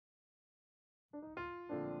Hello,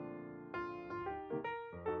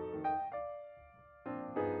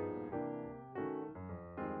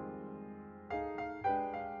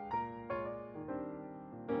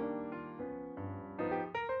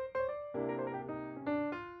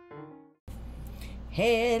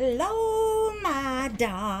 my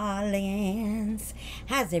darlings.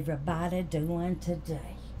 How's everybody doing today?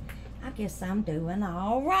 I guess I'm doing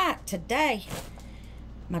all right today.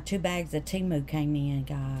 My 2 bags of Temu came in,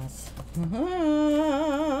 guys.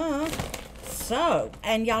 So,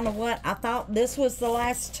 and y'all know what? I thought this was the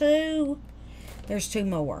last 2. There's 2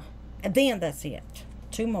 more. And then that's it.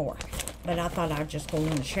 2 more. But I thought I'd just go in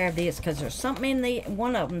and share this because there's something in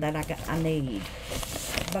one of them that I need.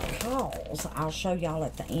 Because I'll show y'all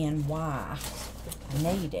at the end why I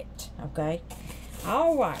need it. Okay.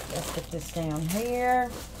 All right. Let's get this down here.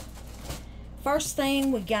 First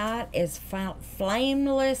thing we got is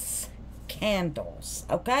flameless candles.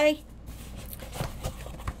 Okay.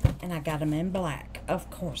 And I got them in black.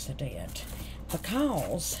 Of course I did.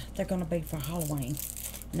 Because they're going to be for Halloween.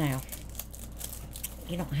 Now,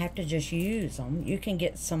 you don't have to just use them. You can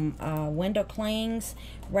get some window clings,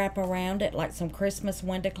 wrap around it, like some Christmas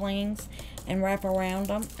window clings, and wrap around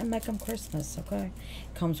them and make them Christmas, okay?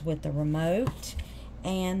 Comes with the remote.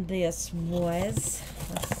 And this was,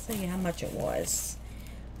 let's see how much it was.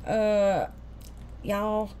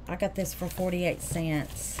 Y'all, I got this for 48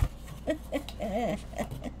 cents.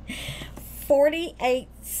 48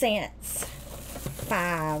 cents.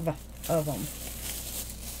 5 of them.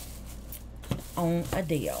 On a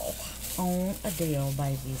deal. On a deal,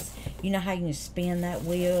 babies. You know how you can spin that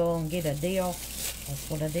wheel and get a deal? That's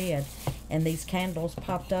what I did. And these candles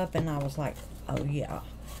popped up and I was like, oh yeah.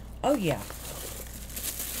 Oh yeah.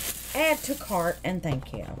 Add to cart and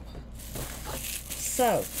thank you.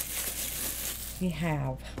 So, you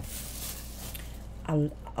have a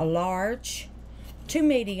large, 2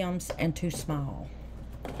 mediums, and 2 small.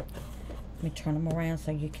 Let me turn them around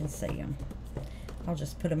so you can see them. I'll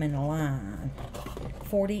just put them in a line.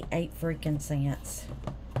 48 freaking cents.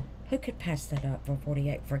 Who could pass that up for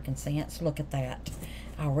 48 freaking cents? Look at that.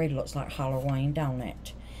 Already looks like Halloween, don't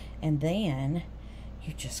it? And then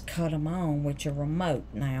you just cut them on with your remote.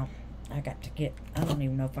 Now, I got to get, I don't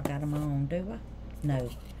even know if I got them on, do I? No.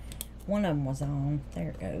 One of them was on. There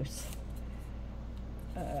it goes.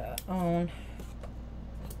 On.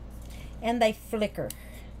 And they flicker.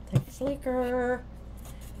 They flicker.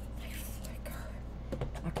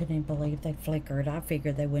 I couldn't even believe they flickered. I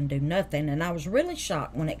figured they wouldn't do nothing. And I was really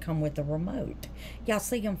shocked when it come with the remote. Y'all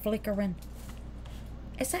see them flickering?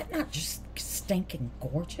 Is that not just stinking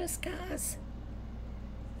gorgeous, guys?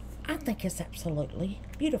 I think it's absolutely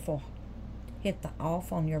beautiful. Hit the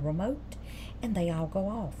off on your remote and they all go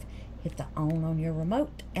off. Hit the on your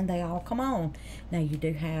remote and they all come on. Now you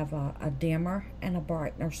do have a dimmer and a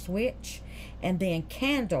brightener switch. And then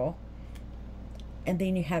candle. And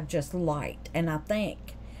then you have just light. And I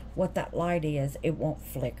think what that light is, it won't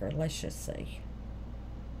flicker. Let's just see.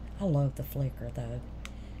 I love the flicker, though.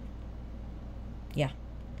 Yeah.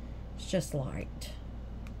 It's just light.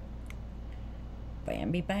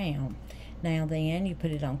 Bambi bam. Now then, you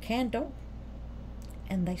put it on candle.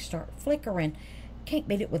 And they start flickering. Can't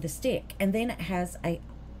beat it with a stick. And then it has a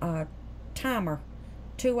timer.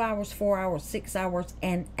 2 hours, 4 hours, 6 hours,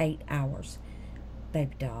 and 8 hours.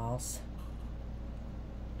 Baby dolls.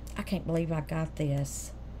 I can't believe I got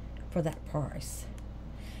this for that price.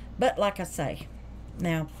 But like I say,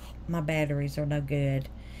 now my batteries are no good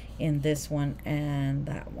in this one and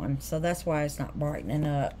that one. So that's why it's not brightening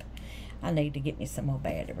up. I need to get me some more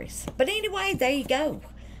batteries. But anyway, there you go.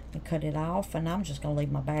 I cut it off and I'm just going to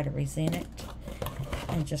leave my batteries in it.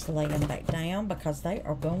 And just lay them back down because they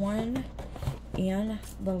are going in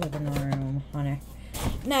the living room, honey.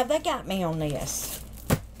 Now, they got me on this.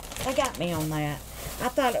 They got me on that. I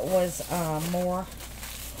thought it was more.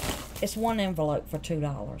 It's 1 envelope for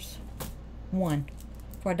 $2. One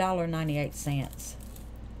for $1.98.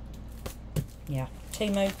 Yeah,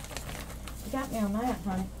 Temu. You got me on that,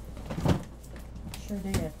 honey. Sure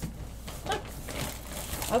did.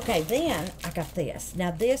 Okay, then I got this. Now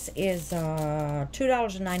this is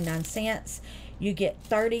 $2.99. You get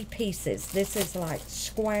 30 pieces. This is like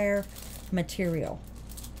square material.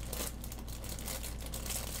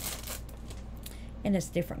 And it's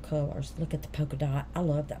different colors. Look at the polka dot. I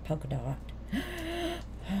love that polka dot.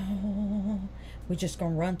 Oh, we're just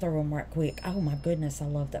going to run through them right quick. Oh, my goodness. I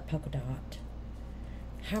love that polka dot.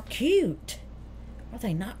 How cute. Are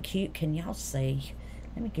they not cute? Can y'all see?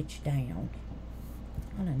 Let me get you down.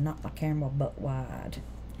 I'm going to knock my camera butt wide.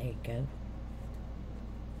 There you go.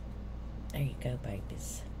 There you go,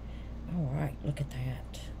 babies. All right. Look at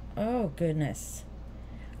that. Oh, goodness.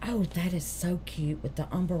 Oh, that is so cute with the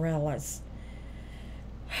umbrellas.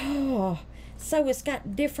 Oh, so it's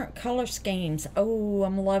got different color schemes. Oh,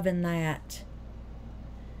 I'm loving that.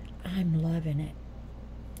 I'm loving it.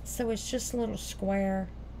 So it's just little square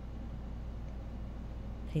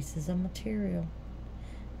pieces of material.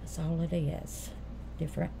 That's all it is.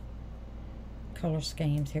 Different color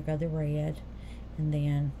schemes. Here go the red. And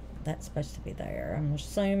then that's supposed to be there, I'm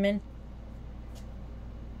assuming.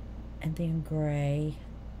 And then gray.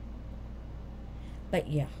 But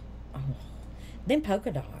yeah. Oh. Then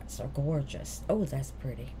polka dots are gorgeous. Oh, that's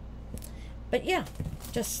pretty. But yeah,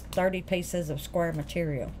 just 30 pieces of square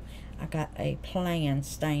material. I got a plan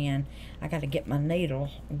stand. I got to get my needle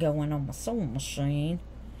going on my sewing machine.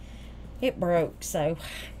 It broke, so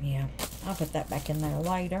yeah, I'll put that back in there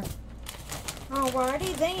later.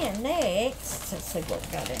 Alrighty then, next, let's see what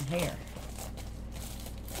we got in here.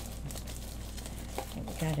 What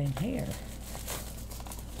we got in here?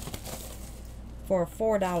 For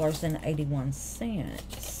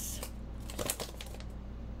 $4.81.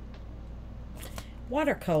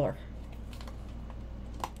 Watercolor.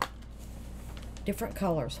 Different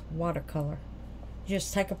colors, watercolor.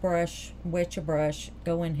 Just take a brush, wet your brush,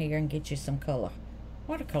 go in here and get you some color.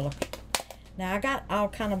 Watercolor. Now I got all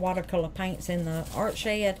kind of watercolor paints in the art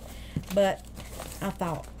shed, but I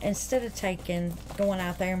thought instead of going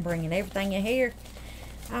out there and bringing everything in here,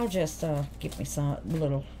 I'll just get me some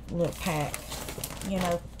little pack, you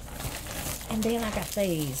know. And then I got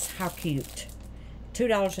these. How cute.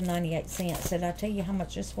 $2.98. Did I tell you how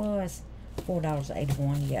much this was?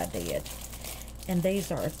 $4.81. Yeah, I did. And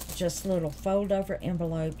these are just little fold over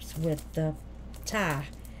envelopes with the tie.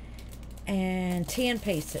 And 10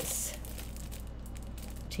 pieces.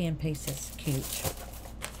 10 pieces. Cute.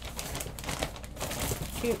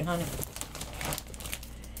 Cute, honey.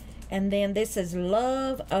 And then this is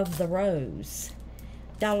Love of the Rose.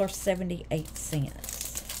 $1.78.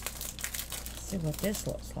 See what this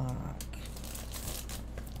looks like.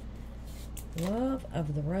 Love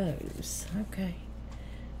of the Rose. Okay.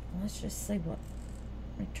 Let's just see what.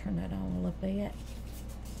 Let me turn that on a little bit.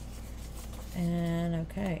 And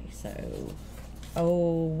okay, so.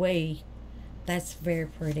 Oh, wait. That's very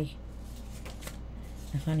pretty.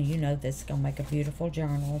 Now, honey, you know this is going to make a beautiful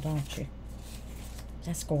journal, don't you?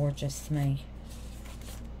 That's gorgeous to me.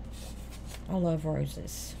 I love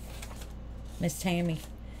roses. Miss Tammy,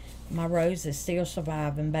 my rose is still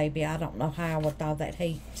surviving, baby. I don't know how with all that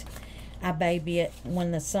heat. I baby it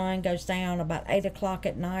when the sun goes down about 8 o'clock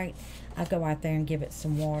at night. I go out there and give it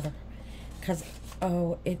some water. Because,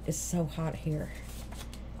 oh, it is so hot here.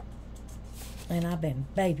 And I've been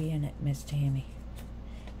babying it, Miss Tammy.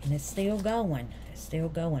 And it's still going. It's still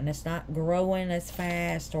going. It's not growing as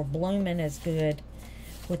fast or blooming as good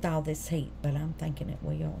with all this heat. But I'm thinking it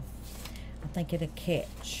will. I think it'll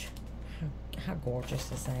catch. How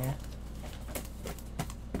gorgeous is that?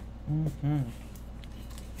 Mm-hmm.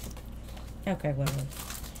 Okay, whatever.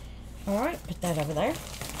 Alright, put that over there.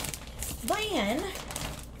 Then,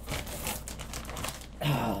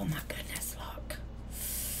 oh my goodness, look.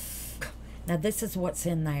 Now this is what's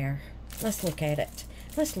in there. Let's look at it.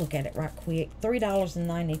 Let's look at it right quick.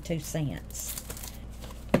 $3.92.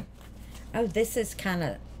 Oh, this is kind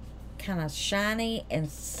of shiny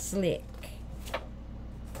and slick.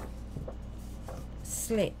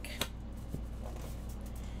 Slick.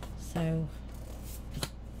 So,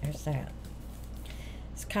 there's that.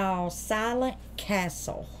 It's called Silent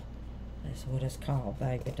Castle. That's what it's called,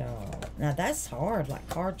 baby doll. Now that's hard, like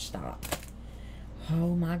cardstock.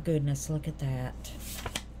 Oh my goodness, look at that.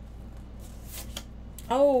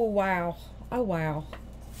 Oh wow. Oh wow.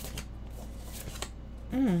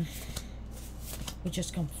 We're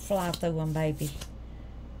just gonna fly through them, baby.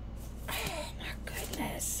 Oh my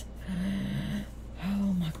goodness.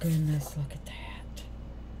 Oh my goodness, look at that.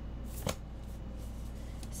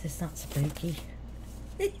 Is this not spooky?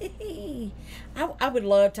 I would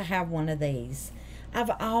love to have one of these.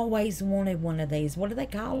 I've always wanted one of these. What do they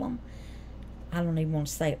call them? I don't even want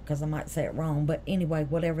to say it because I might say it wrong. But anyway,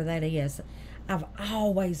 whatever that is, I've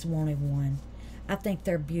always wanted one. I think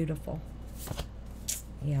they're beautiful.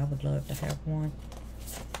 Yeah, I would love to have one.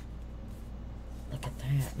 Look at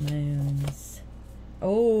that. Moons.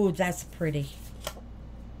 Oh, that's pretty.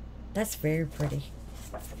 That's very pretty.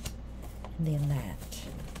 And then that.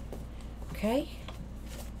 Okay.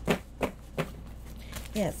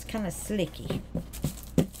 Yeah, it's kind of slicky.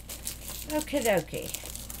 Okie dokie.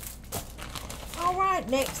 Alright,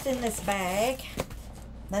 next in this bag,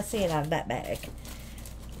 let's see it out of that bag,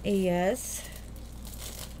 is,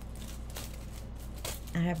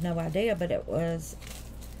 I have no idea, but it was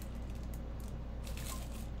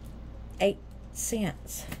 8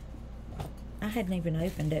 cents. I hadn't even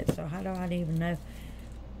opened it, so how do I even know?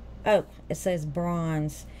 Oh, it says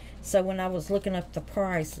bronze. So when I was looking up the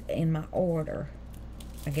price in my order,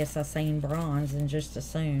 I guess I seen bronze and just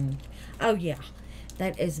assumed. Oh yeah,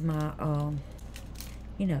 that is my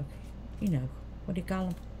you know, what do you call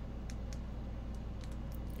them?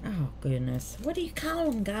 Oh goodness, what do you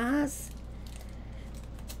call them, guys?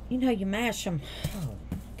 You know, you mash them. Oh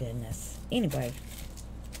goodness. Anyway,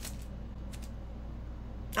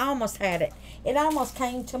 I almost had it. It almost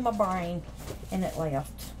came to my brain, and it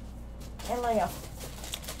left. It left.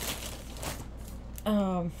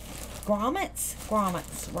 Grommets,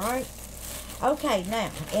 right? Okay,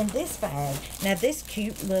 now, in this bag, now this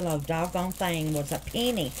cute little doggone thing was a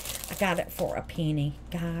penny. I got it for a penny,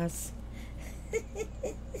 guys.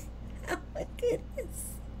 Oh my goodness.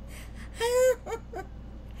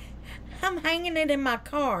 I'm hanging it in my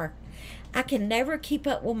car. I can never keep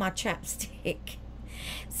up with my chapstick.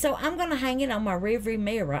 So I'm going to hang it on my rearview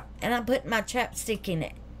mirror, and I'm putting my chapstick in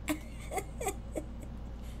it.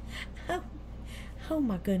 Oh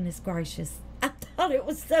my goodness gracious. I thought it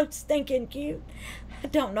was so stinking cute. I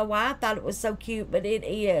don't know why I thought it was so cute, but it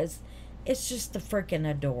is. It's just freaking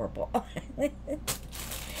adorable. Oh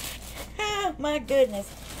my goodness.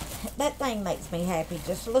 That thing makes me happy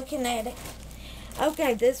just looking at it.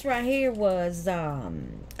 Okay, this right here was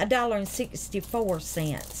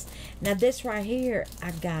 $1.64. Now this right here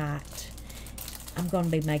I'm going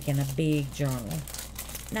to be making a big journal.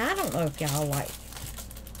 Now I don't know if y'all like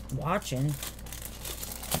watching,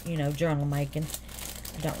 journal making.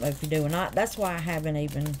 I don't know if you do or not. That's why I haven't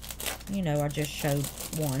even, I just showed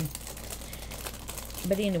one.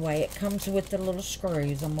 But anyway, it comes with the little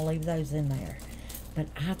screws. I'm going to leave those in there. But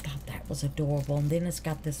I thought that was adorable. And then it's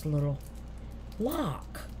got this little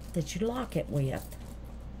lock that you lock it with.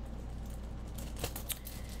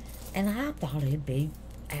 And I thought it'd be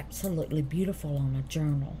absolutely beautiful on a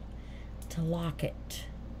journal to lock it.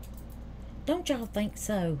 Don't y'all think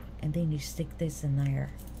so? And then you stick this in there.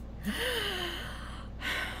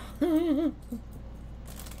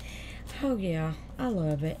 Oh yeah, I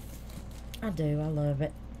love it. I do, I love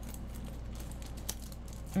it.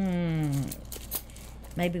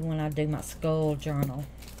 Maybe when I do my skull journal,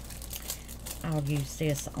 I'll use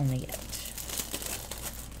this on it.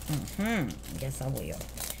 Yes, I will.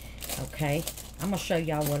 Okay, I'm going to show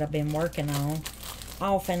y'all what I've been working on,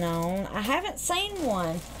 off and on. I haven't seen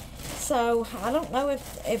one, so I don't know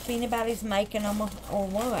if anybody's making them or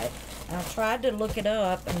what. I tried to look it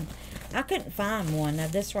up, and I couldn't find one. Now,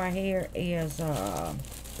 this right here is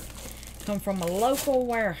come from a local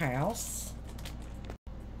warehouse.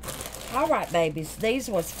 All right, babies, these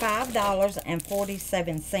was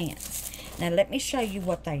 $5.47. Now, let me show you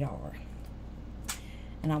what they are.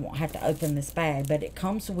 And I won't have to open this bag, but it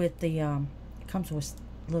comes with the, it comes with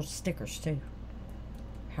little stickers too.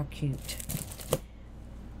 How cute.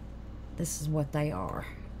 This is what they are.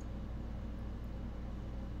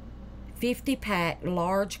 50-pack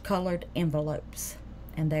large colored envelopes.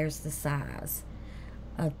 And there's the size.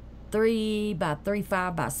 3 by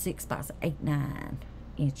 3.5 by 6 by 8.9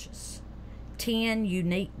 inches. 10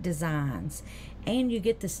 unique designs. And you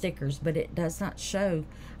get the stickers, but it does not show.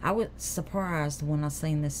 I was surprised when I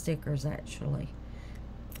seen the stickers, actually.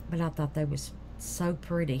 But I thought they was so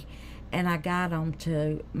pretty. And I got them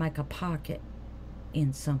to make a pocket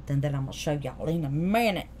in something that I'm going to show y'all in a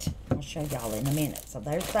minute. I'll show y'all in a minute. So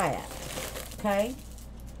there's that. Okay?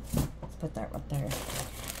 Let's put that right there.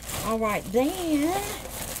 Alright, then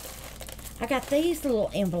I got these little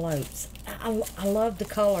envelopes. I love the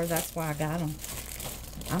color. That's why I got them.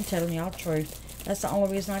 I'm telling y'all the truth. That's the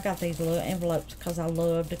only reason I got these little envelopes, because I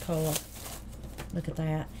love the color. Look at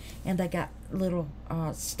that. And they got little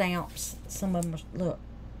stamps. Some of them are, look,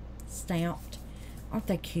 stamped. Aren't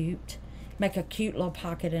they cute? Make a cute little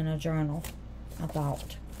pocket in a journal, I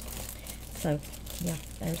thought. So, yeah,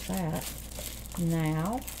 there's that.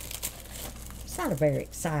 Now, it's not a very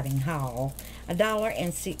exciting haul.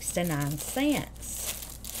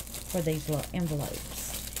 $1.69 for these little envelopes.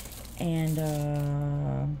 And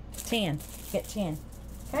 10. Get 10.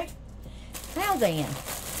 Okay? Now then,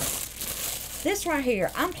 this right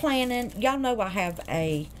here, I'm planning, y'all know I have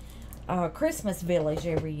a Christmas village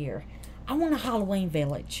every year. I want a Halloween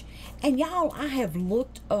village. And y'all, I have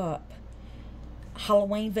looked up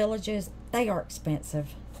Halloween villages. They are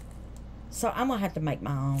expensive. So I'm going to have to make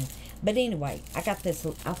my own. But anyway, I got this.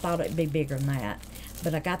 I thought it'd be bigger than that.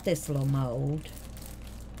 But I got this little mold.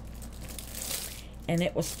 And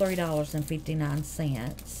it was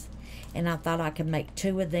 $3.59. And I thought I could make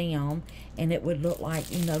 2 of them. And it would look like,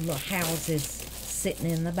 little houses sitting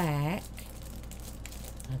in the back.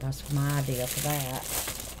 So that's my idea for that.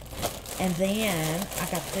 And then I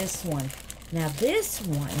got this one. Now this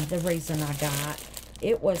one, the reason I got,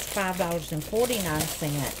 it was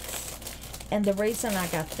 $5.49. And the reason I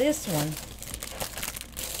got this one,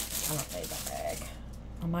 I don't need that bag.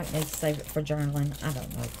 I might need to save it for journaling. I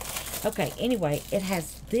don't know. Okay, anyway, it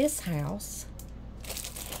has this house.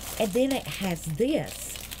 And then it has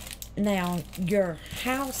this. Now, your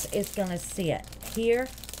house is going to sit here.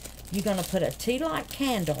 You're going to put a tea light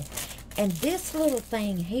candle. And this little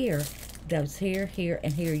thing here goes here, here,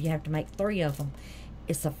 and here. You have to make 3 of them.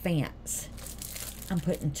 It's a fence. I'm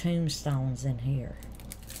putting tombstones in here.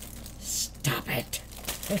 Stop it.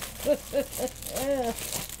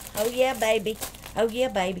 Oh, yeah, baby. Oh, yeah,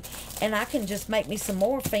 baby. And I can just make me some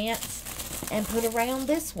more fence and put around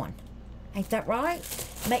this one. Ain't that right?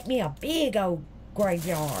 Make me a big old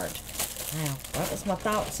graveyard. Now, that was my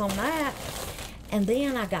thoughts on that. And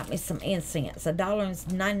then I got me some incense.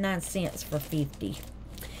 $1.99 for 50.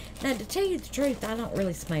 Now, to tell you the truth, I don't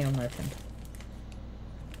really smell nothing.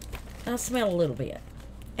 I smell a little bit.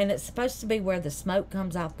 And it's supposed to be where the smoke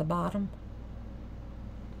comes out the bottom.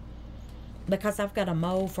 Because I've got a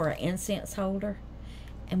mold for an incense holder.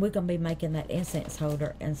 And we're going to be making that incense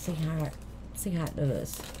holder and see how it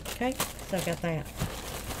does. Okay? So I got that.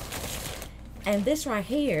 And this right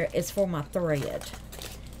here is for my thread.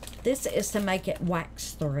 This is to make it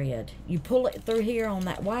wax thread. You pull it through here on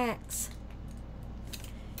that wax.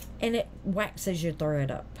 And it waxes your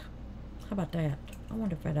thread up. How about that? I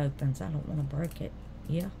wonder if it opens. I don't want to break it.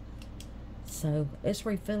 Yeah. So, it's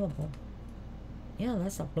refillable. Yeah,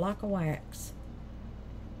 that's a block of wax.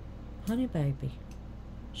 Honey baby.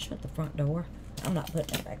 Shut the front door. I'm not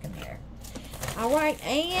putting it back in there. Alright,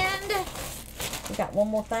 and we got one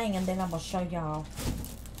more thing, and then I'm going to show y'all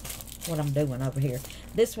what I'm doing over here.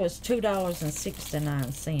 This was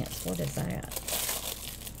 $2.69. What is that?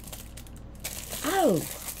 Oh,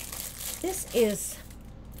 this is,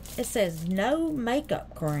 it says no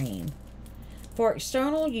makeup cream. For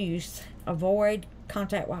external use, avoid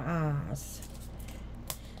contact with eyes.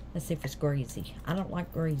 Let's see if it's greasy. I don't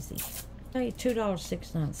like greasy. Hey,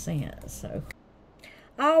 $2.69, so.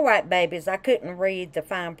 All right, babies, I couldn't read the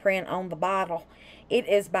fine print on the bottle. It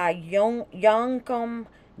is by Youngcom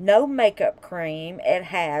No Makeup Cream. It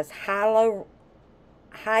has hyaluronic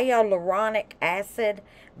acid,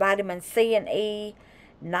 vitamin C and E,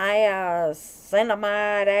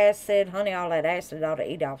 niacinamide acid. Honey, all that acid ought to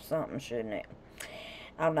eat off something, shouldn't it?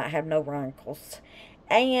 I'll not have no wrinkles.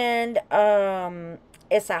 And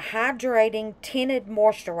it's a hydrating tinted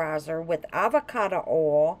moisturizer with avocado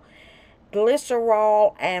oil,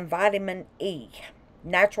 glycerol, and vitamin E.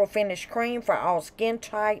 Natural finish cream for all skin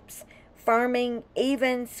types, firming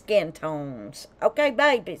even skin tones. Okay,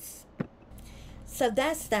 babies. So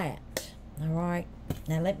that's that. All right.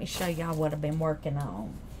 Now let me show y'all what I've been working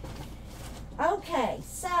on. Okay,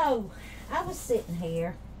 so I was sitting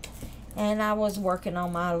here and I was working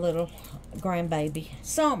on my little grandbaby,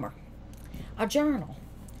 Summer, a journal.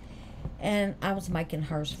 And I was making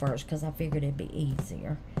hers first because I figured it'd be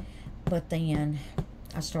easier. But then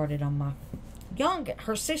I started on my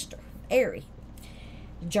her sister, Ari,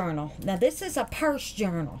 journal. Now this is a purse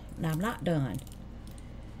journal. Now I'm not done.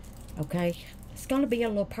 Okay? It's going to be a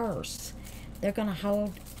little purse. They're going to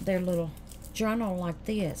hold their little journal like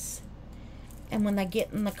this. And when they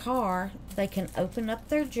get in the car, they can open up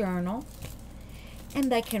their journal. And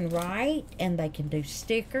they can write, and they can do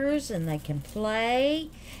stickers, and they can play.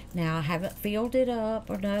 Now, I haven't filled it up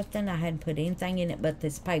or nothing. I hadn't put anything in it but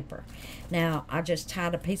this paper. Now, I just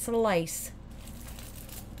tied a piece of lace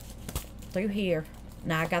through here.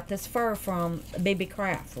 Now, I got this fur from BB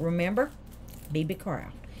Craft. Remember? BB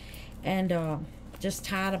Craft. And just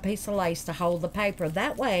tied a piece of lace to hold the paper.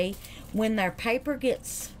 That way, when their paper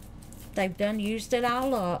gets, they've done used it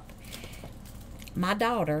all up, my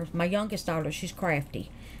daughter, my youngest daughter, she's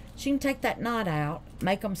crafty. She can take that knot out,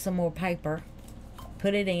 make them some more paper,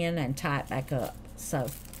 put it in, and tie it back up. So,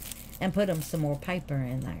 and put them some more paper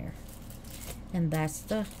in there. And that's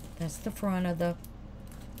the front of the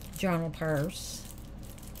journal purse.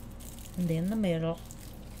 And then the middle.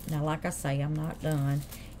 Now, like I say, I'm not done.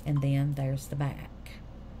 And then there's the back.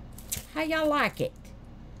 How y'all like it?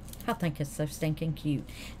 I think it's so stinking cute.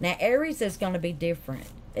 Now, Aries is going to be different.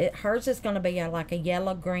 Hers is going to be like a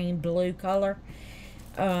yellow, green, blue color.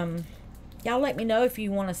 Y'all let me know if you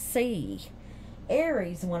want to see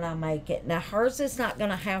Aries when I make it. Now, hers is not going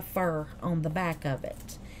to have fur on the back of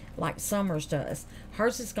it like Summer's does.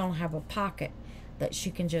 Hers is going to have a pocket that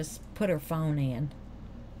she can just put her phone in.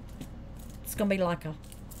 It's going to be like a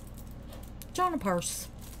journal purse.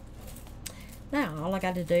 Now, all I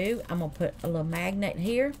got to do, I'm going to put a little magnet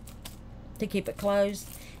here to keep it closed,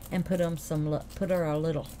 and put her a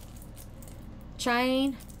little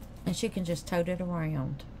chain, and she can just tote it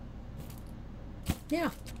around.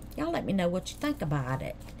 Yeah, y'all let me know what you think about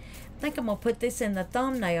it. I think I'm going to put this in the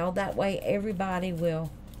thumbnail. That way everybody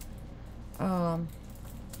will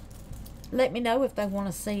let me know if they want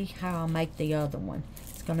to see how I make the other one.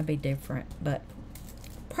 It's going to be different, but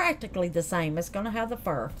practically the same. It's going to have the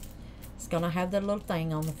fur. It's going to have the little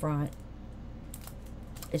thing on the front.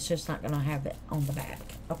 It's just not going to have it on the back.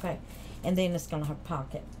 Okay? And then it's going to have a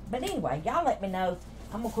pocket. But anyway, y'all let me know.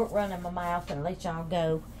 I'm going to quit running my mouth and let y'all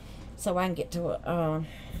go so I can get to it.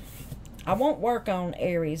 I won't work on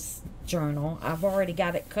Aries journal. I've already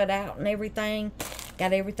got it cut out and everything.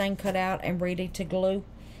 Got everything cut out and ready to glue.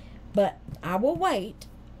 But I will wait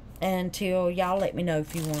until y'all let me know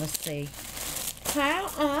if you want to see how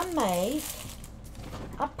I make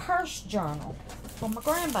a purse journal for my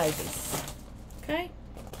grandbabies. Okay?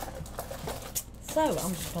 So,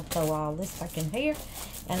 I'm just going to throw all this back in here.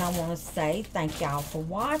 And I want to say thank y'all for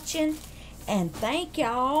watching. And thank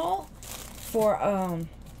y'all for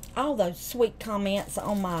all those sweet comments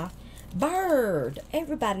on my bird.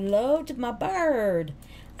 Everybody loved my bird.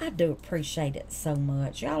 I do appreciate it so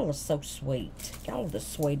much. Y'all are so sweet. Y'all are the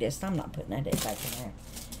sweetest. I'm not putting that back in there.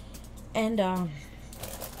 And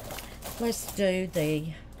let's do the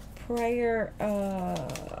prayer.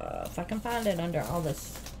 If I can find it under all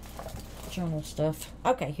this journal stuff.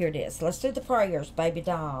 Okay, here it is. Let's do the prayers, baby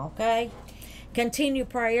doll. Okay. Continue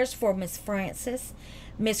prayers for Miss Francis,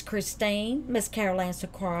 Miss Christine, Miss Carol Ann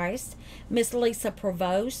Christ, Miss Lisa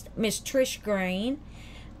Provost, Miss Trish Green,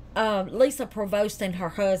 Lisa Provost and her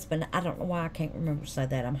husband. I don't know why I can't remember to say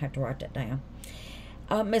that. I'm going to have to write that down.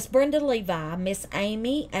 Miss Brenda Levi, Miss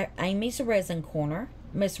Amy at Amy's Resin Corner,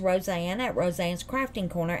 Miss Roseanne at Roseanne's Crafting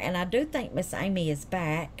Corner, and I do think Miss Amy is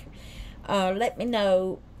back. Let me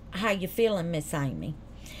know how you feeling, Miss Amy.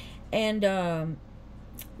 And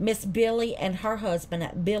Miss Billy and her husband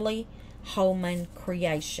at Billy Holman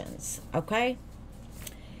Creations. Okay?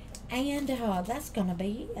 And that's going to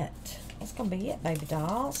be it. That's going to be it, baby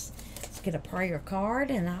dolls. Let's get a prayer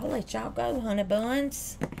card, and I'll let y'all go, honey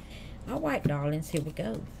buns. All right, darlings, here we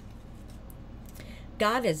go.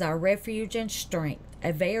 God is our refuge and strength,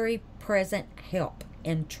 a very present help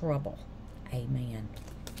in trouble. Amen.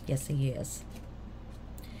 Yes, He is.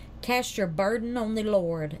 Cast your burden on the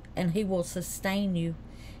Lord, and He will sustain you.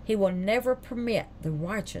 He will never permit the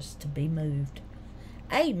righteous to be moved.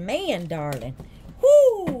 Amen, darling.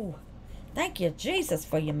 Whoo! Thank you, Jesus,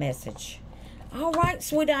 for your message. All right,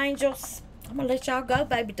 sweet angels. I'm going to let y'all go,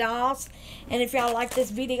 baby dolls. And if y'all like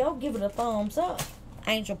this video, give it a thumbs up.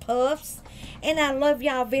 Angel puffs. And I love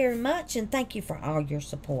y'all very much, and thank you for all your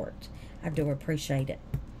support. I do appreciate it.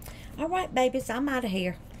 All right, babies, I'm out of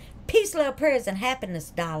here. Peace, love, prayers, and happiness,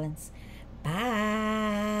 darlings.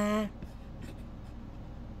 Bye.